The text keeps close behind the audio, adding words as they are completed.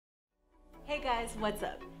Hey guys, what's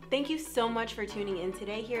up? Thank you so much for tuning in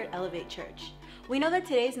today here at Elevate Church. We know that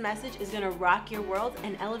today's message is going to rock your world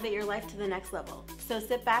and elevate your life to the next level. So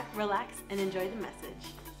sit back, relax, and enjoy the message.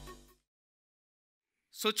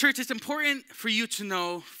 So church, it's important for you to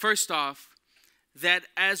know, first off, that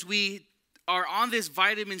as we are on this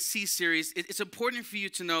vitamin C series, it's important for you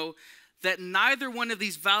to know that neither one of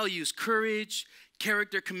these values, courage,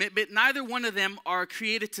 character, commitment, neither one of them are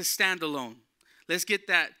created to stand alone. Let's get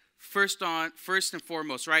that first and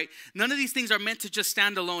foremost, right? None of these things are meant to just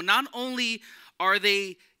stand alone. Not only are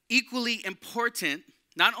they equally important,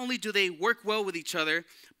 not only do they work well with each other,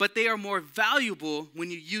 but they are more valuable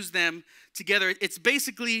when you use them together. It's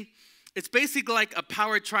basically like a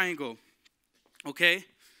power triangle, okay?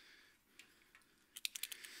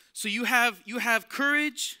 So you have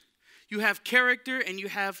courage, you have character, and you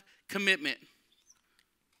have commitment.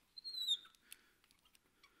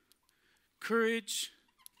 Courage,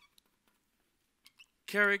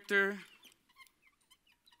 character,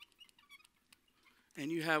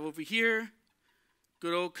 and you have over here,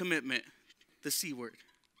 good old commitment, the C word,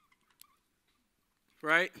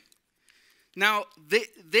 right? Now,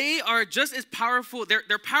 they are just as powerful. They're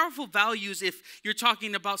powerful values if you're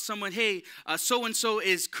talking about someone, hey, so-and-so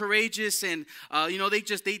is courageous and, they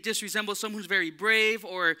just resemble someone who's very brave.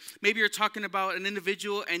 Or maybe you're talking about an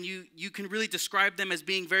individual and you can really describe them as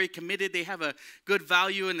being very committed. They have a good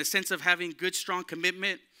value in the sense of having good, strong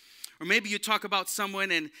commitment. Or maybe you talk about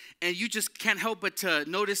someone and you just can't help but to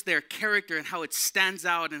notice their character and how it stands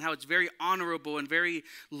out and how it's very honorable and very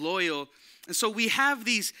loyal. And so we have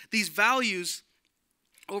these values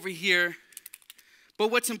over here. But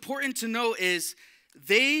what's important to know is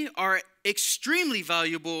they are extremely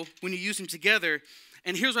valuable when you use them together.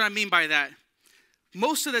 And here's what I mean by that.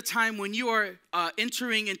 Most of the time when you are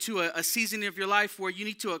entering into a season of your life where you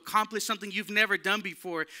need to accomplish something you've never done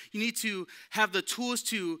before, you need to have the tools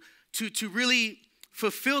to really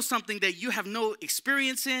fulfill something that you have no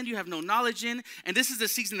experience in, you have no knowledge in, and this is the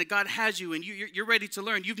season that God has you, and you're ready to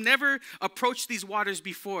learn. You've never approached these waters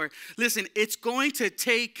before. Listen, it's going to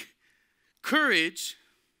take courage.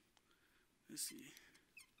 Let's see.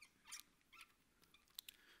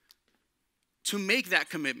 To make that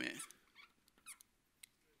commitment.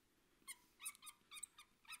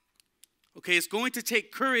 Okay, it's going to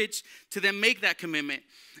take courage to then make that commitment.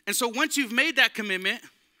 And so once you've made that commitment,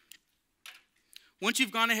 once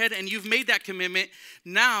you've gone ahead and you've made that commitment,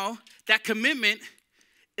 now that commitment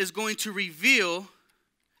is going to reveal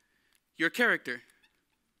your character.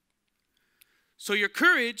 So your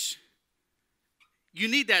courage, you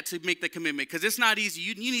need that to make the commitment because it's not easy.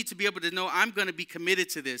 You need to be able to know I'm going to be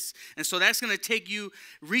committed to this. And so that's going to take you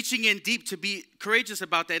reaching in deep to be courageous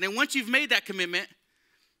about that. And once you've made that commitment,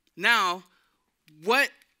 now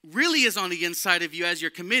what really is on the inside of you as you're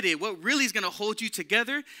committed, what really is going to hold you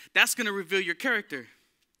together, that's going to reveal your character.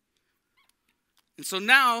 And so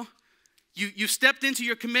now you've stepped into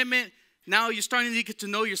your commitment. Now you're starting to get to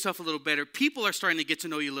know yourself a little better. People are starting to get to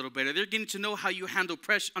know you a little better. They're getting to know how you handle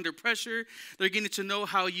under pressure. They're getting to know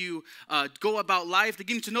how you go about life. They're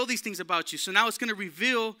getting to know these things about you. So now it's going to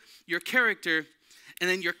reveal your character. And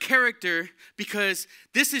then your character, because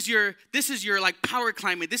this is your like power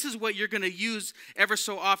climate. This is what you're going to use ever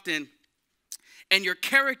so often. And your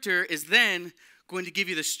character is then going to give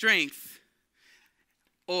you the strength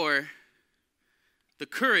or the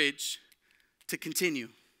courage to continue.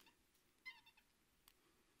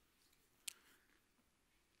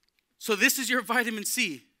 So this is your vitamin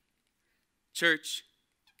C, church.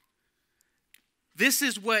 This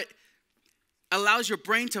is what allows your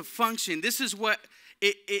brain to function. This is what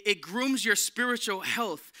it grooms your spiritual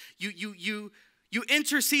health. You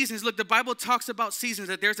enter seasons. Look, the Bible talks about seasons,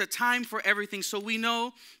 that there's a time for everything. So we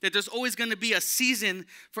know that there's always going to be a season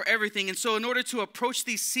for everything. And so in order to approach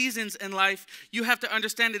these seasons in life, you have to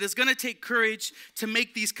understand that it's going to take courage to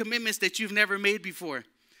make these commitments that you've never made before.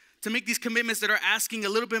 To make these commitments that are asking a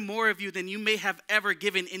little bit more of you than you may have ever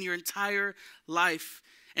given in your entire life.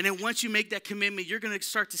 And then once you make that commitment, you're going to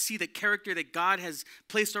start to see the character that God has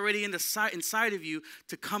placed already inside of you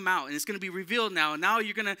to come out. And it's going to be revealed now. And now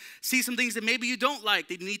you're going to see some things that maybe you don't like,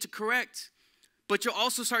 that you need to correct. But you'll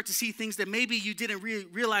also start to see things that maybe you didn't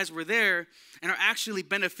realize were there and are actually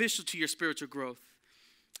beneficial to your spiritual growth.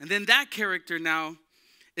 And then that character now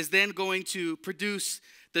is then going to produce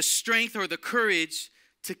the strength or the courage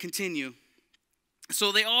to continue.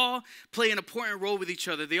 So they all play an important role with each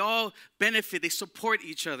other. They all benefit. They support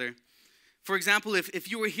each other. For example, if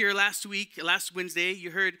you were here last Wednesday, you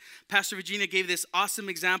heard Pastor Virginia gave this awesome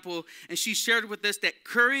example, and she shared with us that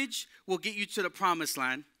courage will get you to the promised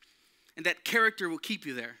land, and that character will keep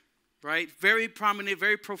you there, right? Very prominent,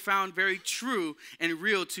 very profound, very true and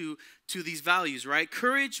real to these values, right?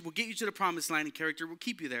 Courage will get you to the promised land, and character will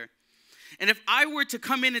keep you there. And if I were to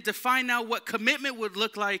come in and define now what commitment would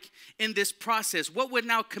look like in this process, what would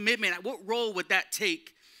now commitment, what role would that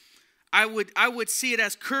take? I would see it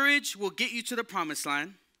as courage will get you to the promised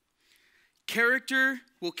land. Character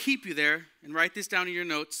will keep you there. And write this down in your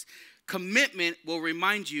notes. Commitment will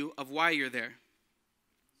remind you of why you're there.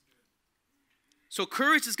 So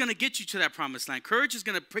courage is going to get you to that promised land. Courage is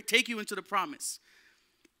going to take you into the promise.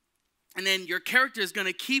 And then your character is going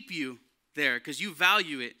to keep you there because you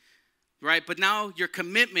value it, right? But now your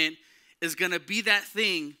commitment is going to be that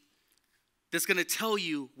thing that's going to tell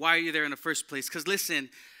you why you're there in the first place. Because listen,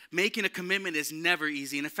 making a commitment is never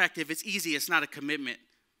easy. And in fact, if it's easy, it's not a commitment.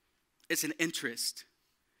 It's an interest.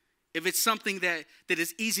 If it's something that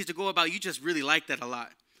is easy to go about, you just really like that a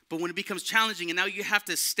lot. But when it becomes challenging and now you have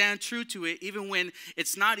to stand true to it, even when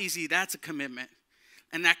it's not easy, that's a commitment.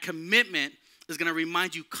 And that commitment is going to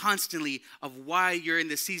remind you constantly of why you're in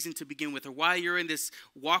this season to begin with, or why you're in this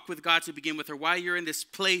walk with God to begin with, or why you're in this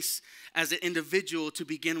place as an individual to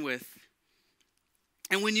begin with.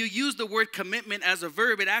 And when you use the word commitment as a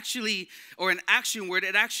verb, it actually, or an action word,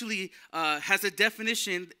 it actually has a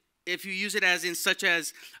definition. If you use it as in such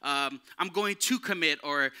as, I'm going to commit,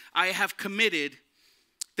 or I have committed,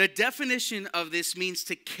 the definition of this means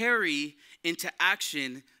to carry into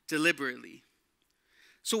action deliberately.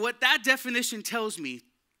 So what that definition tells me,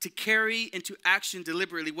 to carry into action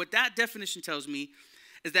deliberately, what that definition tells me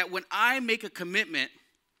is that when I make a commitment,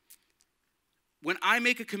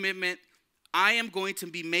 I am going to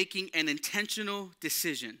be making an intentional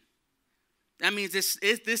decision. That means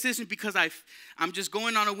this isn't because I'm just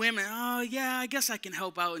going on a whim and, oh, yeah, I guess I can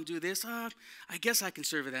help out and do this. I guess I can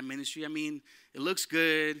serve in that ministry. I mean, it looks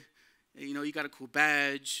good. You know, you got a cool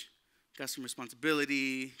badge, got some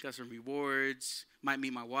responsibility, got some rewards. Might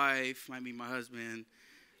meet my wife, might meet my husband.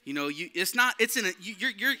 You know,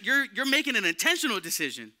 you're making an intentional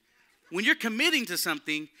decision. When you're committing to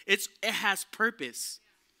something, it has purpose.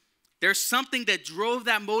 There's something that drove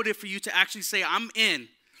that motive for you to actually say, I'm in.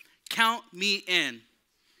 Count me in.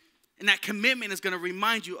 And that commitment is going to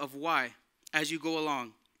remind you of why as you go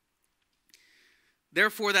along.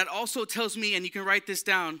 Therefore, that also tells me, and you can write this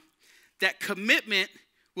down, that commitment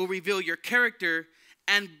will reveal your character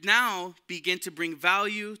and now begin to bring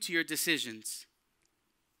value to your decisions.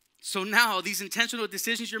 So now these intentional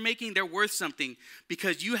decisions you're making, they're worth something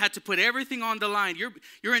because you had to put everything on the line.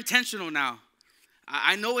 You're intentional now.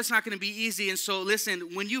 I know it's not going to be easy, and so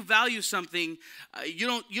listen, when you value something, you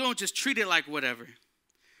don't just treat it like whatever.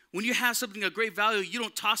 When you have something of great value, you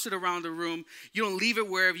don't toss it around the room. You don't leave it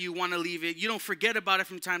wherever you want to leave it. You don't forget about it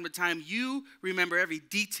from time to time. You remember every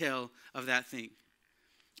detail of that thing.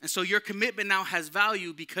 And so your commitment now has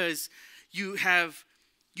value because you have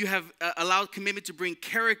allowed commitment to bring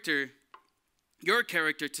your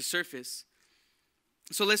character to surface.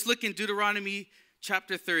 So let's look in Deuteronomy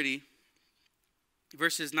chapter 30.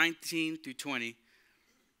 Verses 19 through 20.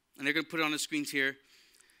 And they're going to put it on the screens here.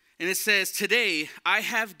 And it says, today I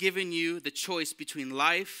have given you the choice between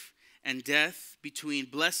life and death, between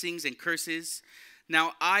blessings and curses.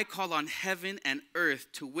 Now I call on heaven and earth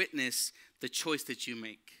to witness the choice that you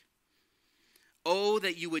make. Oh,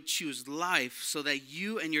 that you would choose life so that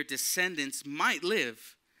you and your descendants might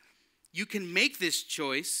live. You can make this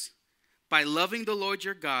choice by loving the Lord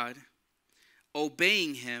your God,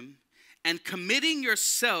 obeying him, and committing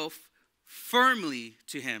yourself firmly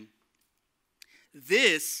to him.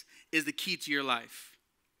 This is the key to your life.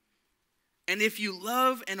 And if you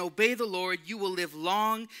love and obey the Lord, you will live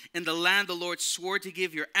long in the land the Lord swore to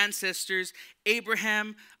give your ancestors,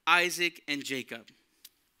 Abraham, Isaac, and Jacob.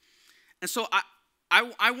 And so I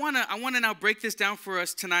want to now break this down for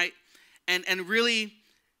us tonight and really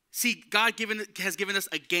see God has given us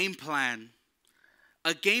a game plan.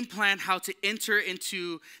 A game plan how to enter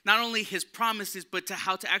into not only his promises, but to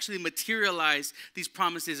how to actually materialize these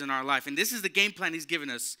promises in our life. And this is the game plan he's given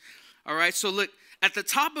us. All right, so look, at the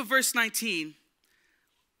top of verse 19,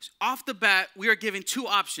 off the bat, we are given two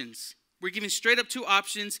options. We're giving straight up two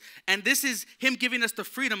options, and this is him giving us the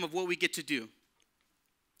freedom of what we get to do.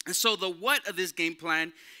 And so the what of this game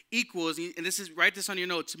plan equals, and write this on your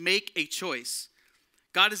notes, make a choice.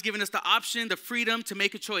 God has given us the option, the freedom to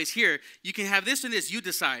make a choice. Here, you can have this and this. You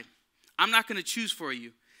decide. I'm not going to choose for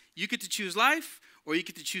you. You get to choose life or you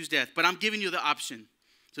get to choose death. But I'm giving you the option.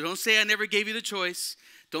 So don't say I never gave you the choice.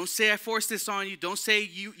 Don't say I forced this on you. Don't say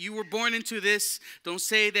you were born into this. Don't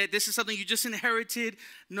say that this is something you just inherited.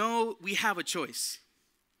 No, we have a choice.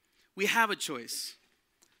 We have a choice.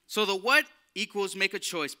 So the what equals make a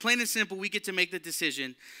choice. Plain and simple, we get to make the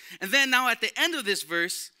decision. And then now at the end of this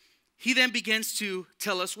verse, he then begins to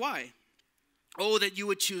tell us why. Oh, that you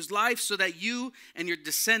would choose life so that you and your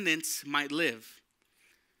descendants might live.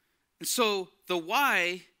 And so the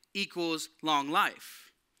why equals long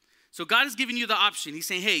life. So God is giving you the option. He's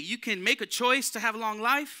saying, hey, you can make a choice to have a long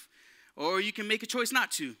life, or you can make a choice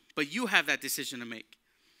not to, but you have that decision to make.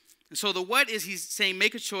 And so the what is he's saying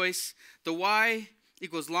make a choice. The why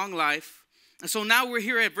equals long life. And so now we're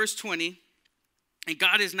here at verse 20. And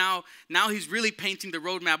God is now he's really painting the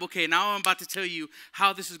roadmap. Okay, now I'm about to tell you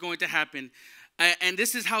how this is going to happen. And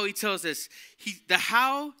this is how he tells us. The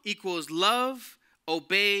how equals love,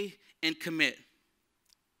 obey, and commit.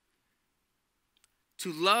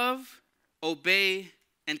 To love, obey,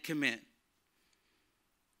 and commit.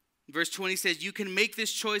 Verse 20 says, you can make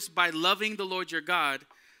this choice by loving the Lord your God,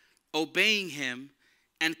 obeying him,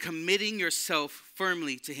 and committing yourself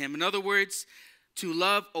firmly to him. In other words, to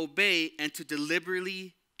love, obey, and to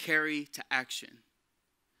deliberately carry to action.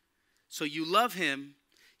 So you love him,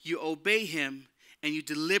 you obey him, and you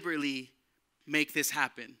deliberately make this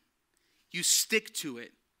happen. You stick to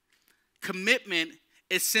it. Commitment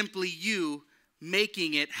is simply you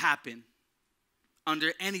making it happen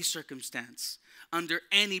under any circumstance, under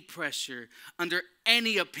any pressure, under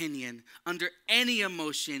any opinion, under any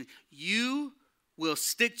emotion. You will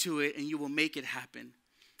stick to it and you will make it happen.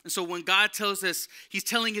 And so when God tells us, he's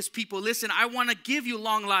telling his people, listen, I want to give you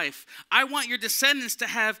long life. I want your descendants to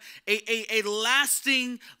have a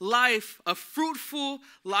lasting life, a fruitful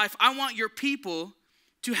life. I want your people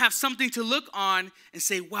to have something to look on and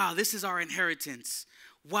say, wow, this is our inheritance.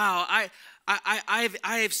 Wow, I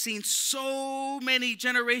have seen so many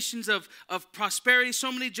generations of prosperity,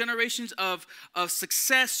 so many generations of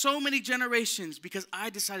success, so many generations because I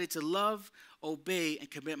decided to love, obey, and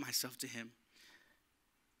commit myself to him.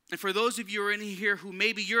 And for those of you who are in here who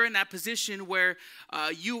maybe you're in that position where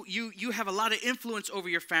you have a lot of influence over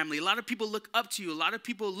your family. A lot of people look up to you. A lot of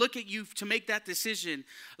people look at you to make that decision.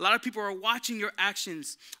 A lot of people are watching your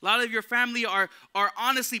actions. A lot of your family are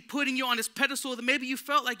honestly putting you on this pedestal that maybe you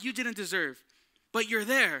felt like you didn't deserve. But you're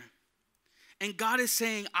there. And God is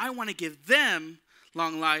saying, I want to give them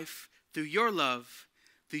long life through your love,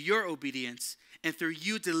 through your obedience, and through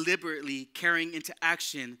you deliberately carrying into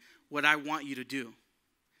action what I want you to do.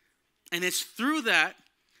 And it's through that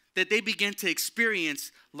they begin to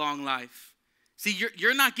experience long life. See,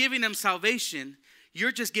 you're not giving them salvation.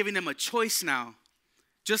 You're just giving them a choice now,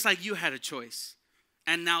 just like you had a choice.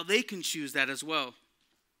 And now they can choose that as well.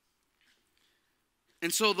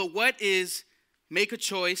 And so the what is make a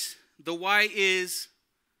choice. The why is,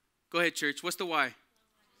 go ahead, church. What's the why?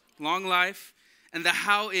 Long life. And the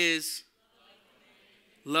how is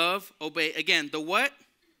love, obey. Again, the what?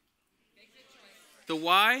 The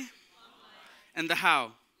why? And the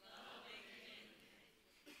how.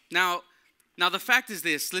 Now the fact is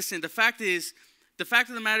this. Listen, the fact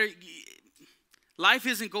of the matter, life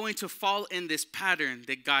isn't going to fall in this pattern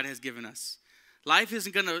that God has given us. Life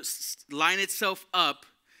isn't going to line itself up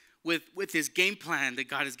with this game plan that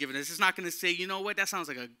God has given us. It's not going to say, you know what, that sounds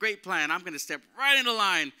like a great plan. I'm going to step right into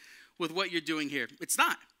line with what you're doing here. It's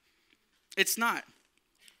not. It's not.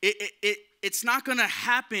 It's not going to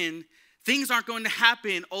happen. Things aren't going to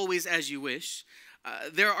happen always as you wish.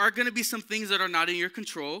 There are going to be some things that are not in your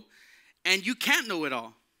control, and you can't know it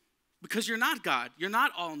all because you're not God. You're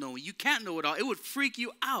not all-knowing. You can't know it all. It would freak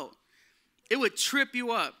you out. It would trip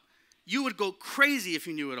you up. You would go crazy if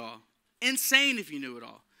you knew it all. Insane if you knew it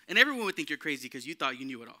all. And everyone would think you're crazy because you thought you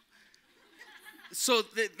knew it all. So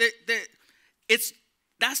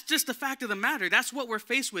that's just the fact of the matter. That's what we're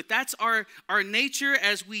faced with. That's our nature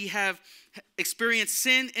as we have experienced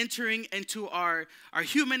sin entering into our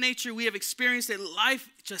human nature. We have experienced that life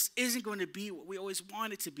just isn't going to be what we always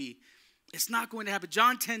want it to be. It's not going to happen.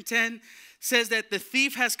 John 10:10 says that the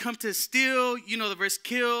thief has come to steal, you know the verse,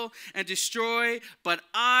 kill and destroy, but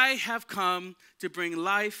I have come to bring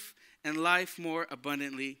life and life more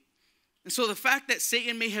abundantly. And so the fact that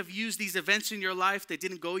Satan may have used these events in your life that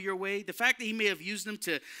didn't go your way, the fact that he may have used them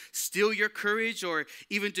to steal your courage or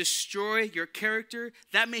even destroy your character,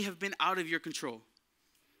 that may have been out of your control.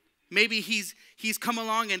 Maybe he's come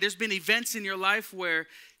along and there's been events in your life where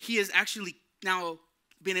he has actually now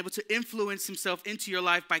been able to influence himself into your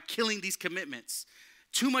life by killing these commitments.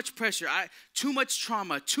 Too much pressure, too much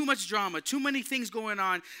trauma, too much drama, too many things going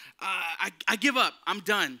on. I give up. I'm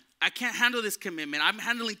done. I can't handle this commitment. I'm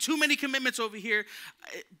handling too many commitments over here.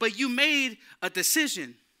 But you made a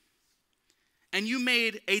decision. And you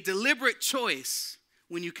made a deliberate choice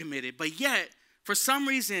when you committed. But yet, for some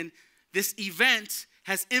reason, this event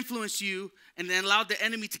has influenced you and then allowed the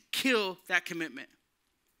enemy to kill that commitment.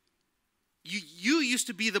 You used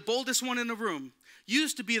to be the boldest one in the room. You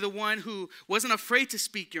used to be the one who wasn't afraid to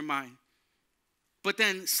speak your mind. But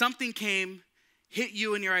then something came, hit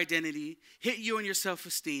you in your identity, hit you in your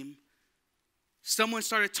self-esteem. Someone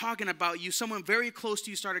started talking about you. Someone very close to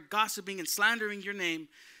you started gossiping and slandering your name.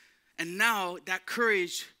 And now that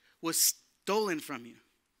courage was stolen from you.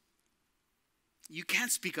 You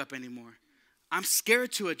can't speak up anymore. I'm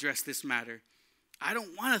scared to address this matter. I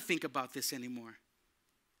don't want to think about this anymore.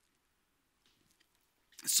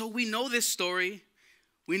 So we know this story.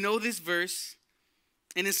 We know this verse.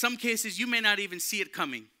 And in some cases, you may not even see it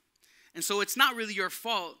coming. And so it's not really your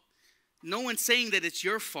fault. No one's saying that it's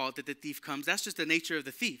your fault that the thief comes. That's just the nature of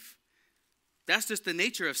the thief. That's just the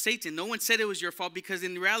nature of Satan. No one said it was your fault because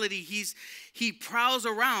in reality, he prowls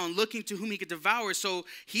around looking to whom he could devour. So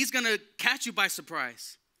he's going to catch you by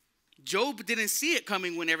surprise. Job didn't see it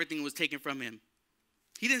coming when everything was taken from him.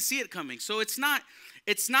 He didn't see it coming. So it's not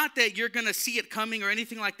that you're going to see it coming or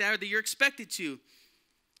anything like that or that you're expected to.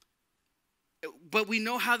 But we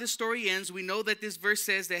know how this story ends. We know that this verse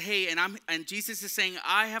says that, hey, and Jesus is saying,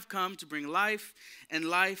 I have come to bring life and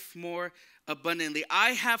life more abundantly.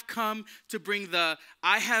 I have come to bring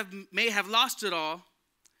may have lost it all,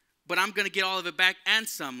 but I'm going to get all of it back and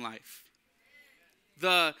some life.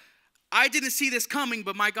 I didn't see this coming,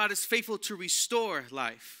 but my God is faithful to restore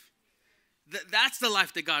life. That's the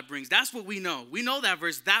life that God brings. That's what we know. We know that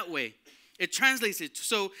verse that way. It translates it.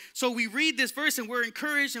 So we read this verse and we're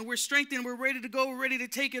encouraged and we're strengthened. We're ready to go. We're ready to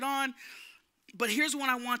take it on. But here's what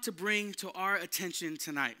I want to bring to our attention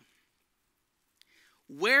tonight.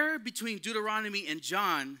 Where between Deuteronomy and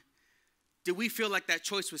John did we feel like that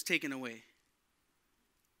choice was taken away?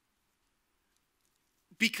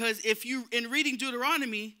 Because in reading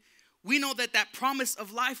Deuteronomy, we know that promise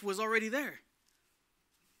of life was already there.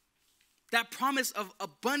 That promise of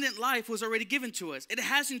abundant life was already given to us. It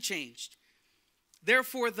hasn't changed.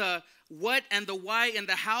 Therefore, the what and the why and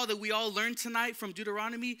the how that we all learned tonight from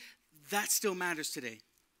Deuteronomy, that still matters today.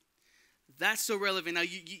 That's so relevant. Now,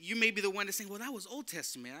 you may be the one to say, well, that was Old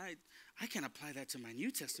Testament. I can't apply that to my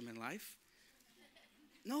New Testament life.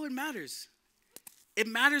 No, it matters. It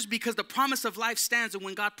matters because the promise of life stands, and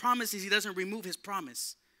when God promises, he doesn't remove his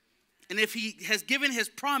promise. And if he has given his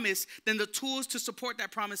promise, then the tools to support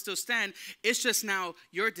that promise still stand. It's just now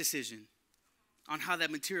your decision on how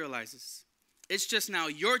that materializes. It's just now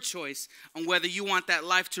your choice on whether you want that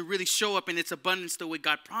life to really show up in its abundance the way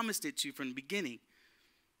God promised it to from the beginning.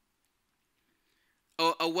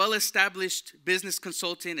 A well-established business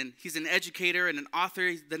consultant, and he's an educator and an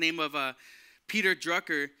author, the name of Peter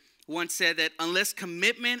Drucker, once said that unless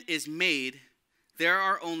commitment is made, there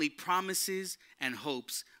are only promises and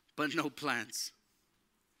hopes, but no plans.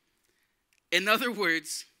 In other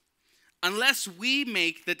words, unless we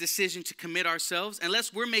make the decision to commit ourselves,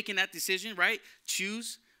 unless we're making that decision, right?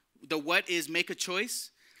 Choose. The what is make a choice.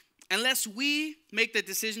 Unless we make the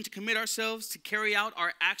decision to commit ourselves, to carry out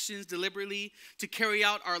our actions deliberately, to carry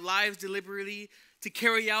out our lives deliberately, to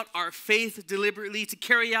carry out our faith deliberately, to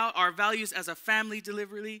carry out our values as a family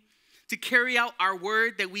deliberately, to carry out our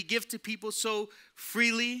word that we give to people so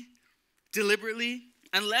freely, deliberately,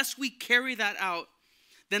 unless we carry that out,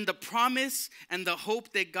 then the promise and the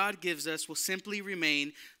hope that God gives us will simply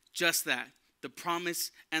remain just that, the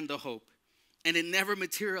promise and the hope. And it never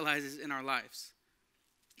materializes in our lives.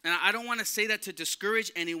 And I don't want to say that to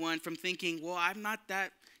discourage anyone from thinking, well, I'm not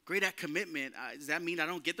that great at commitment. Does that mean I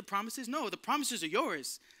don't get the promises? No, the promises are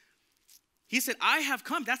yours. He said, I have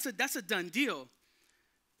come. That's a done deal.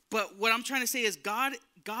 But what I'm trying to say is God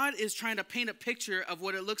is trying to paint a picture of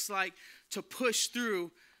what it looks like to push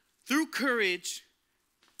through courage,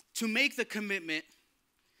 to make the commitment.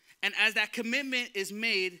 And as that commitment is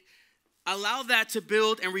made, allow that to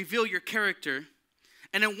build and reveal your character.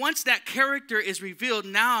 And then once that character is revealed,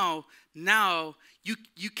 now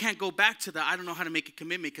you can't go back to the I don't know how to make a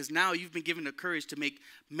commitment, because now you've been given the courage to make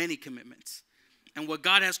many commitments. And what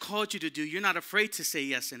God has called you to do, you're not afraid to say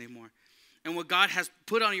yes anymore. And what God has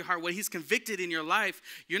put on your heart, what he's convicted in your life,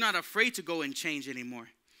 you're not afraid to go and change anymore.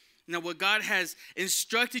 Now, what God has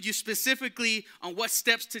instructed you specifically on what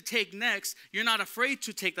steps to take next, you're not afraid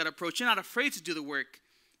to take that approach. You're not afraid to do the work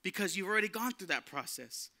because you've already gone through that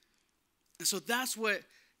process. And so that's what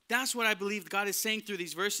I believe God is saying through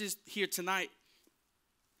these verses here tonight.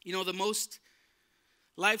 You know, the most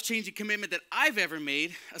life-changing commitment that I've ever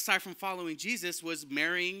made, aside from following Jesus, was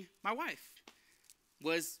marrying my wife,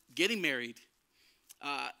 was getting married.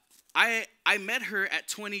 I met her at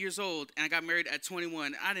 20 years old, and I got married at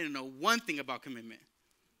 21. I didn't know one thing about commitment.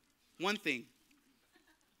 One thing.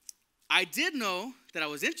 I did know that I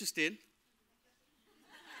was interested.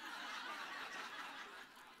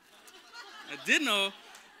 I did know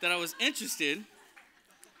that I was interested.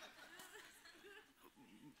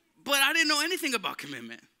 But I didn't know anything about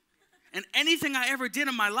commitment. And anything I ever did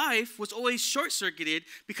in my life was always short-circuited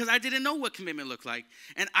because I didn't know what commitment looked like.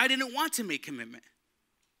 And I didn't want to make commitment.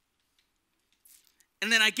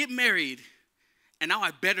 And then I get married, and now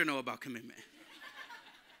I better know about commitment.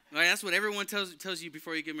 Right? That's what everyone tells you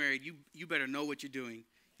before you get married. You better know what you're doing.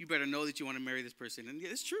 You better know that you want to marry this person. And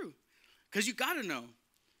it's true, because you got to know.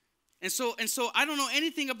 And so I don't know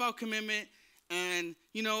anything about commitment. And,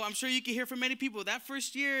 you know, I'm sure you can hear from many people, that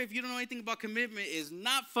first year, if you don't know anything about commitment, is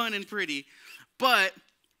not fun and pretty. But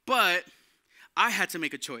I had to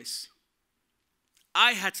make a choice.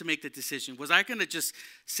 I had to make the decision. Was I going to just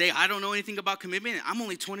say, I don't know anything about commitment? I'm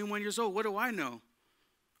only 21 years old. What do I know?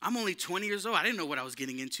 I'm only 20 years old. I didn't know what I was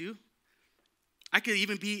getting into. I could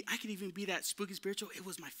even be that spooky spiritual. It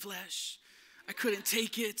was my flesh. I couldn't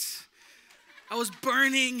take it. I was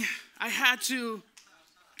burning. I had to.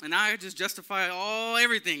 And I just justify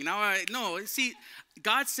everything. See,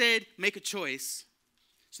 God said make a choice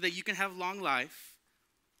so that you can have long life.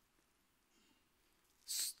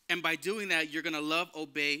 And by doing that, you're going to love,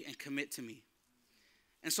 obey, and commit to me.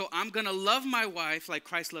 And so I'm going to love my wife like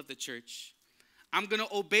Christ loved the church. I'm going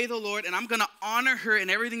to obey the Lord, and I'm going to honor her in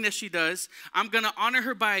everything that she does. I'm going to honor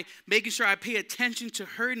her by making sure I pay attention to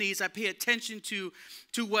her needs. I pay attention to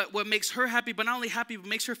what makes her happy, but not only happy, but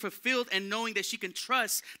makes her fulfilled, and knowing that she can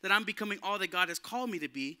trust that I'm becoming all that God has called me to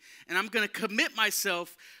be. And I'm going to commit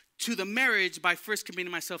myself to the marriage by first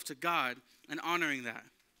committing myself to God and honoring that.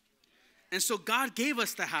 And so God gave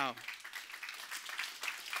us the how.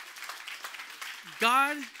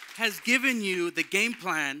 God has given you the game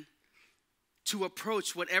plan to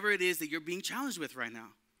approach whatever it is that you're being challenged with right now.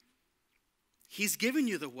 He's given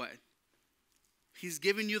you the what. He's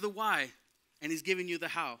given you the why. And he's given you the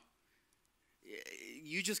how.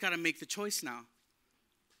 You just got to make the choice now.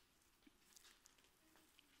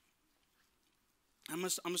 I'm going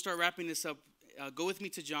to start wrapping this up. Go with me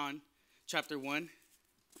to John chapter 1.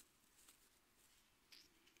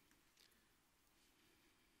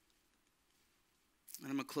 And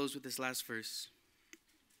I'm going to close with this last verse.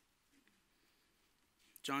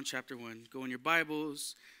 John chapter 1. Go in your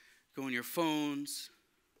Bibles. Go in your phones.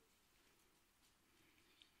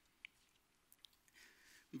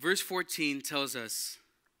 Verse 14 tells us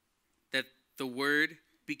that the Word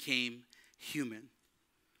became human.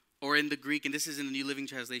 Or in the Greek, and this is in the New Living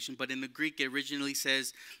Translation, but in the Greek it originally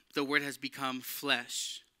says the Word has become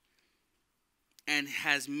flesh and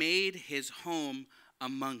has made his home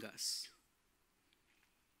among us.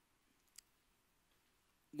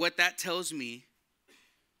 What that tells me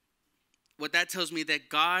that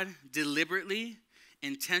God deliberately,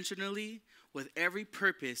 intentionally, with every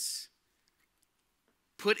purpose,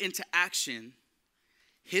 put into action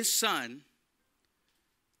his Son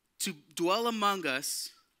to dwell among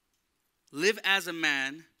us, live as a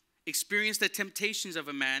man, experience the temptations of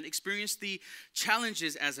a man, experience the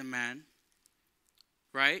challenges as a man,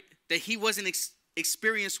 right? That he wasn't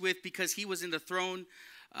experienced with because he was in the throne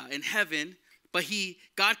in heaven. But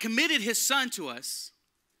God committed his Son to us.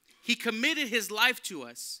 He committed his life to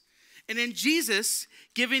us. And then Jesus,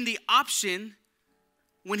 giving the option,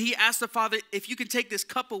 when he asked the Father, if you can take this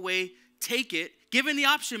cup away, take it. Given the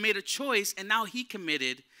option, made a choice, and now he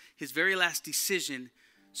committed his very last decision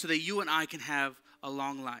so that you and I can have a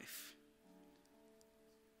long life.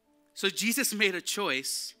 So Jesus made a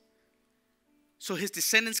choice so his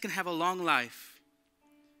descendants can have a long life.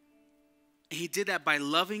 And he did that by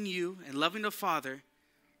loving you and loving the Father,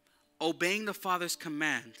 obeying the Father's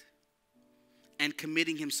command, and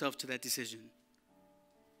committing himself to that decision.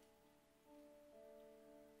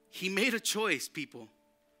 He made a choice, people.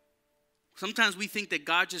 Sometimes we think that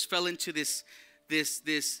God just fell into this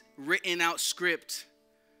written out script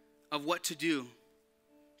of what to do.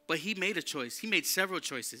 But he made a choice. He made several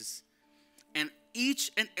choices. And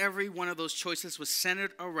each and every one of those choices was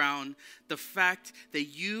centered around the fact that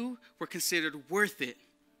you were considered worth it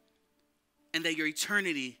and that your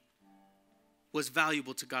eternity was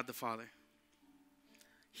valuable to God the Father.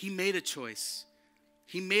 He made a choice.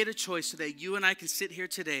 He made a choice so that you and I can sit here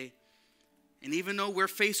today, and even though we're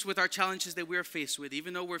faced with our challenges that we're faced with,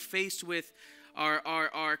 even though we're faced with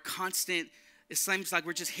our constant, it seems like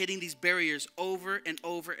we're just hitting these barriers over and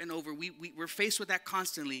over and over. We're faced with that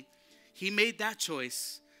constantly. He made that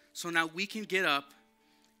choice, so now we can get up,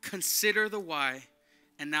 consider the why,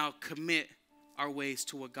 and now commit our ways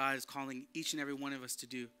to what God is calling each and every one of us to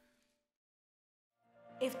do.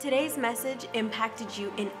 If today's message impacted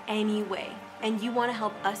you in any way, and you want to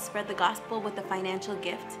help us spread the gospel with a financial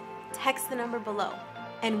gift, text the number below.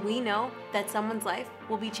 And we know that someone's life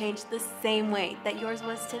will be changed the same way that yours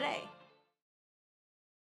was today.